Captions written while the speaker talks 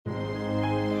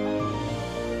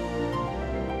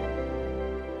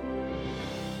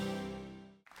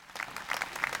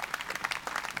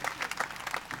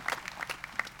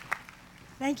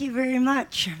Thank you very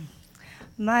much.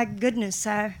 My goodness,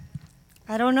 I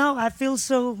don't know. I feel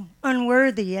so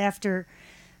unworthy after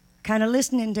kind of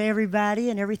listening to everybody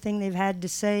and everything they've had to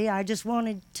say. I just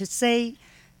wanted to say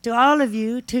to all of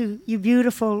you, to you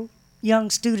beautiful young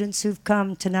students who've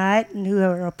come tonight and who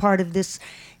are a part of this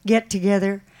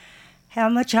get-together, how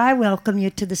much I welcome you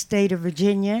to the state of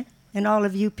Virginia, and all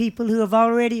of you people who have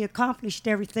already accomplished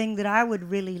everything that I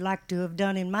would really like to have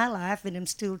done in my life and am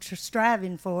still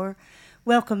striving for.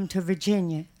 Welcome to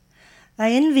Virginia.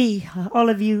 I envy all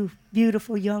of you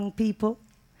beautiful young people.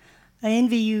 I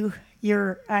envy you,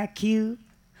 your IQ.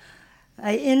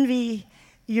 I envy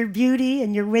your beauty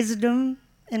and your wisdom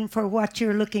and for what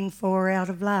you're looking for out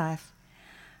of life.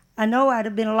 I know I'd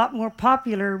have been a lot more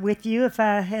popular with you if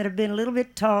I had have been a little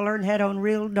bit taller and had on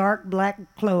real dark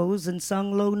black clothes and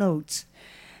sung low notes.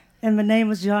 And my name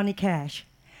was Johnny Cash.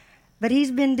 But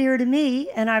he's been dear to me,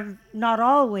 and I've not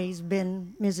always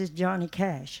been Mrs. Johnny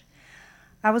Cash.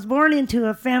 I was born into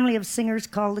a family of singers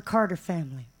called the Carter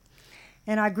family.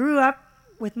 And I grew up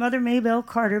with Mother Maybelle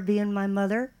Carter being my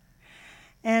mother.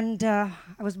 And I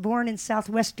was born in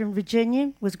southwestern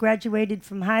Virginia, was graduated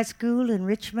from high school in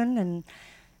Richmond, and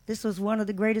this was one of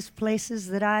the greatest places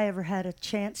that I ever had a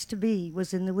chance to be,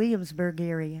 was in the Williamsburg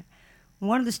area.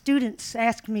 One of the students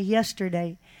asked me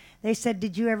yesterday, they said,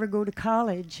 "Did you ever go to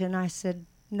college?" And I said,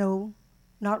 "No,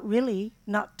 not really,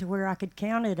 not to where I could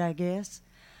count it, I guess."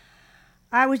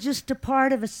 I was just a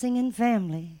part of a singing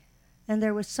family, and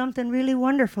there was something really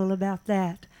wonderful about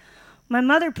that. My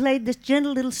mother played this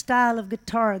gentle little style of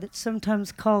guitar that's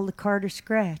sometimes called the Carter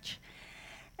Scratch.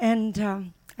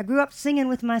 And I grew up singing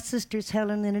with my sisters,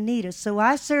 Helen and Anita, so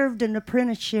I served an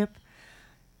apprenticeship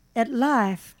at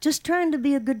life, just trying to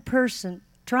be a good person,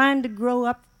 trying to grow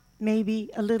up maybe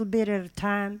a little bit at a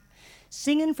time,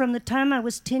 singing from the time I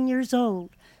was 10 years old,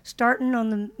 starting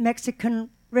on the Mexican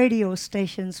radio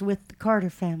stations with the Carter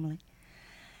family.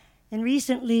 And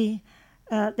recently,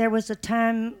 there was a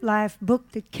Time Life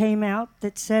book that came out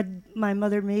that said my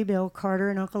mother Maybelle Carter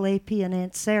and Uncle A.P. and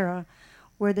Aunt Sarah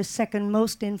were the second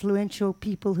most influential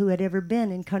people who had ever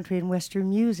been in country and western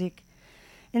music.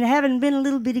 And having been a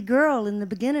little bitty girl in the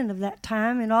beginning of that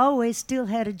time and always still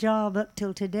had a job up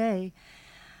till today,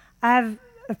 I've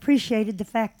appreciated the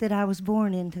fact that I was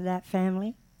born into that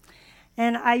family.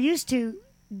 And I used to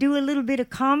do a little bit of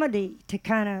comedy to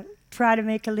kind of try to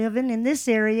make a living. In this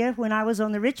area, when I was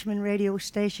on the Richmond radio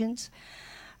stations,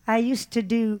 I used to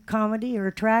do comedy, or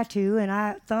try to, and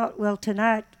I thought, well,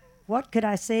 tonight, what could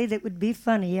I say that would be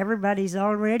funny? Everybody's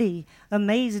already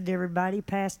amazed everybody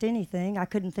past anything. I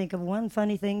couldn't think of one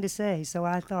funny thing to say, so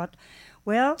I thought,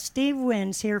 well, Steve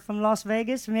Wynn's here from Las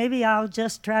Vegas. Maybe I'll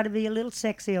just try to be a little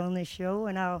sexy on this show,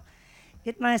 and I'll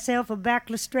get myself a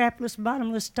backless, strapless,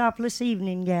 bottomless, topless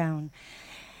evening gown.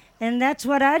 And that's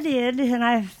what I did, and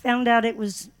I found out it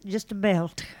was just a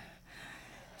belt.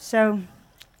 So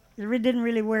I didn't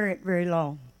really wear it very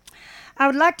long. I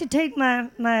would like to take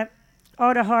my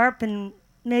autoharp and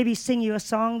maybe sing you a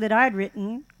song that I'd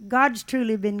written. God's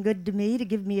truly been good to me, to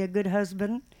give me a good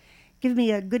husband, give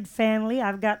me a good family.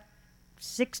 I've got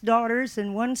 6 daughters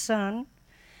and 1 son,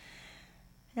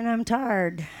 and I'm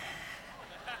tired.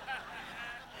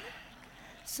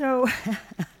 So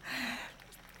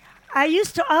I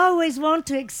used to always want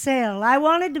to excel. I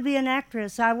wanted to be an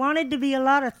actress. I wanted to be a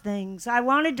lot of things. I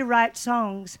wanted to write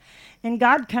songs, and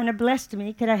God kind of blessed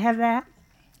me. Could I have that?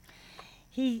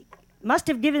 He must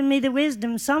have given me the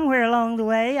wisdom somewhere along the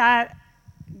way. I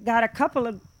got a couple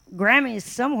of Grammys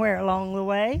somewhere along the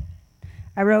way.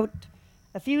 I wrote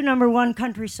a few #1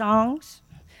 country songs,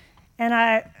 and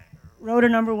I wrote a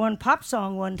 #1 pop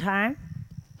song one time.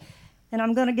 And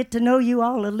I'm going to get to know you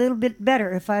all a little bit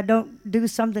better if I don't do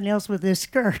something else with this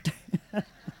skirt. I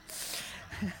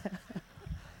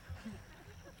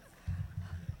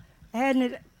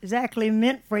hadn't exactly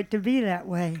meant for it to be that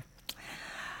way.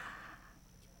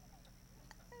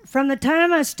 From the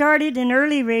time I started in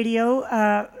early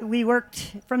radio, we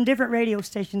worked from different radio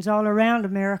stations all around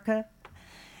America.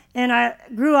 And I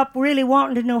grew up really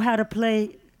wanting to know how to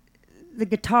play the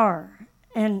guitar.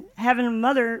 And having a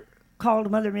mother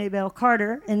called Mother Maybelle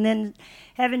Carter, and then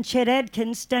having Chet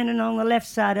Atkins standing on the left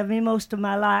side of me most of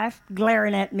my life,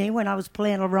 glaring at me when I was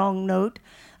playing a wrong note,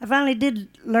 I finally did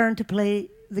learn to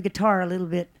play the guitar a little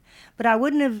bit. But I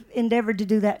wouldn't have endeavored to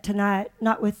do that tonight,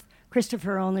 not with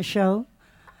Christopher on the show.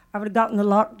 I would have gotten the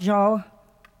lockjaw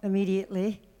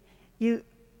immediately.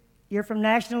 You're from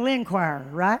National Enquirer,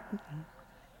 right?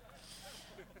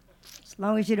 As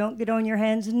long as you don't get on your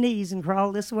hands and knees and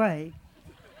crawl this way,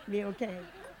 be okay.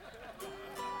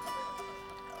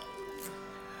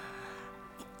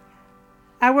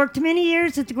 I worked many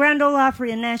years at the Grand Ole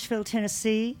Opry in Nashville,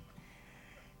 Tennessee.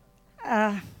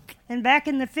 And back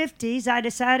in the 50s, I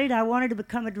decided I wanted to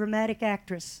become a dramatic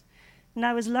actress. And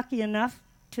I was lucky enough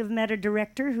to have met a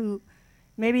director who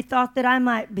maybe thought that I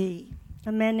might be,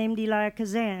 a man named Eli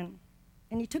Kazan.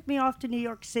 And he took me off to New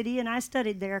York City, and I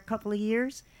studied there a couple of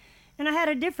years. And I had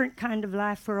a different kind of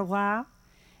life for a while.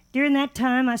 During that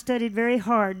time, I studied very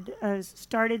hard. I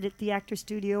started at the Actor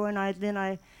Studio, and then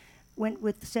I went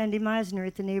with Sandy Meisner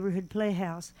at the Neighborhood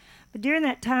Playhouse. But during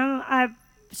that time, I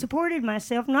supported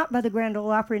myself, not by the Grand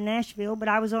Ole Opry in Nashville, but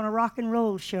I was on a rock and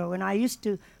roll show, and I used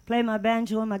to play my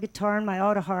banjo and my guitar and my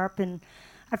autoharp, and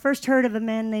I first heard of a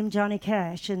man named Johnny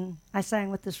Cash, and I sang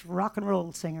with this rock and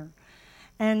roll singer.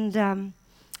 And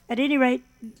at any rate,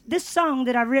 this song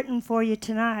that I've written for you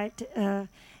tonight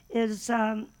is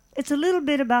it's a little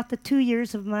bit about the 2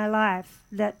 years of my life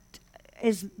that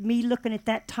is me looking at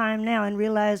that time now and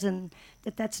realizing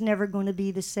that that's never going to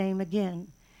be the same again.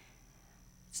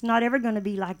 It's not ever going to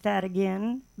be like that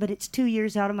again, but it's 2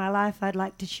 years out of my life I'd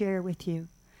like to share with you.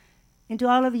 And to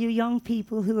all of you young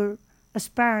people who are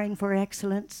aspiring for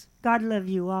excellence, God love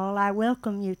you all. I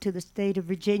welcome you to the state of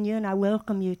Virginia, and I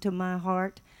welcome you to my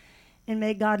heart. And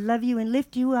may God love you and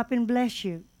lift you up and bless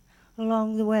you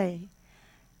along the way.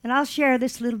 And I'll share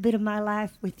this little bit of my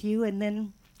life with you, and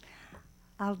then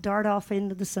I'll dart off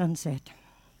into the sunset.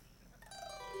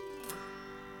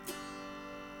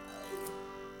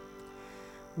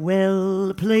 Well,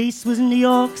 the place was New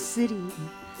York City,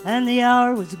 and the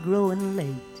hour was growing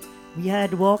late. We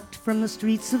had walked from the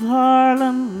streets of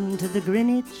Harlem to the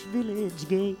Greenwich Village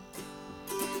gate.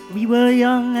 We were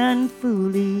young and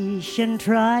foolish and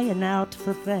trying out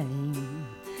for fame,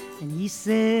 and he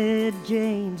said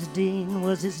James Dean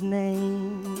was his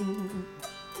name.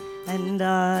 And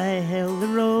I held the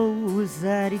rose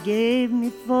that he gave me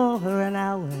for an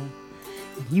hour,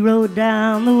 and he wrote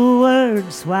down the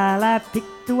words while I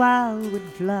picked the wildwood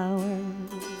flower.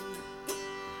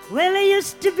 Well, I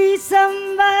used to be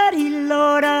somebody,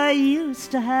 Lord, I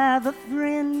used to have a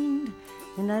friend,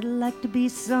 and I'd like to be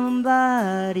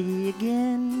somebody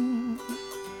again.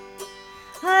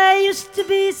 I used to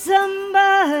be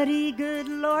somebody, good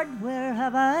Lord, where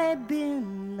have I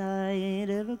been? I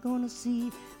ain't ever gonna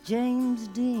see James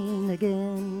Dean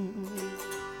again.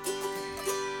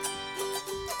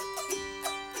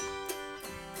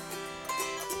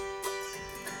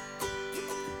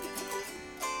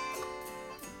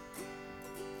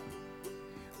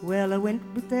 Well, I went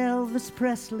with Elvis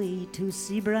Presley to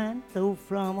see Brant, though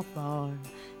from afar,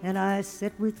 and I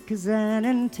sat with Kazan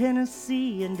in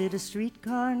Tennessee and did a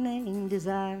streetcar named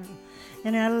Desire.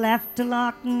 And I laughed a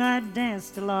lot and I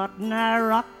danced a lot and I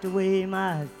rocked away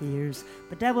my fears,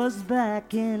 but that was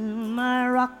back in my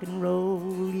rock and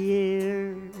roll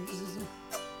years.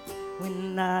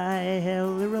 When I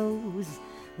held the rose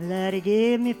that he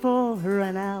gave me for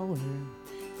an hour,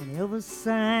 and Elvis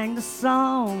sang the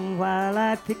song while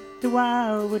I picked the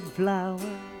wildwood flower.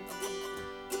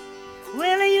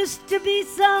 Well, I used to be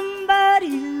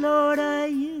somebody, Lord, I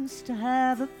used to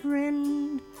have a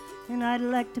friend, and I'd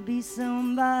like to be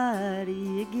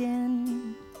somebody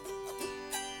again.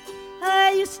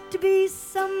 I used to be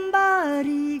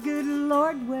somebody, good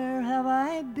Lord, where have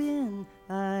I been?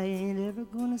 I ain't ever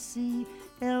gonna see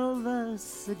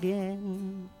Elvis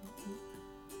again.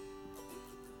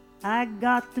 I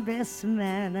got the best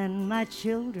man and my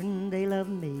children, they love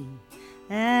me,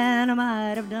 and I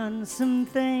might have done some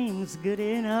things good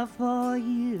enough for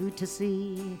you to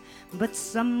see. But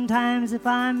sometimes if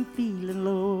I'm feeling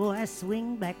low, I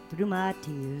swing back through my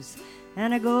tears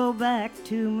and I go back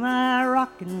to my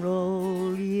rock and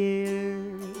roll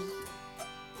years.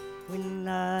 When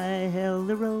I held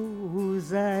the rose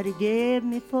that he gave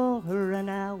me for an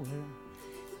hour,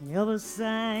 Elvis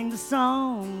sang the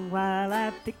song while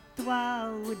I picked the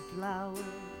wildwood flower.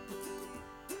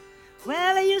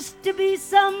 Well, I used to be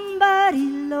somebody,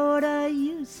 Lord, I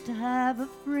used to have a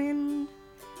friend,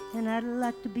 and I'd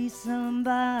like to be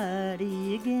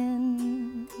somebody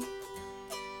again.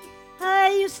 I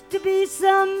used to be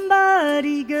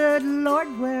somebody, good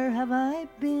Lord, where have I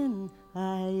been?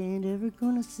 I ain't ever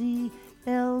gonna see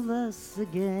Elvis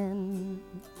again.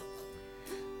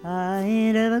 I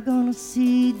ain't ever gonna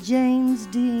see James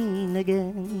Dean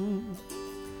again.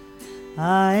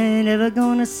 I ain't ever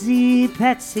gonna see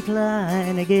Patsy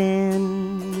Cline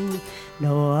again.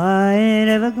 No, I ain't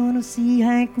ever gonna see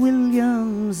Hank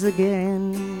Williams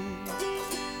again.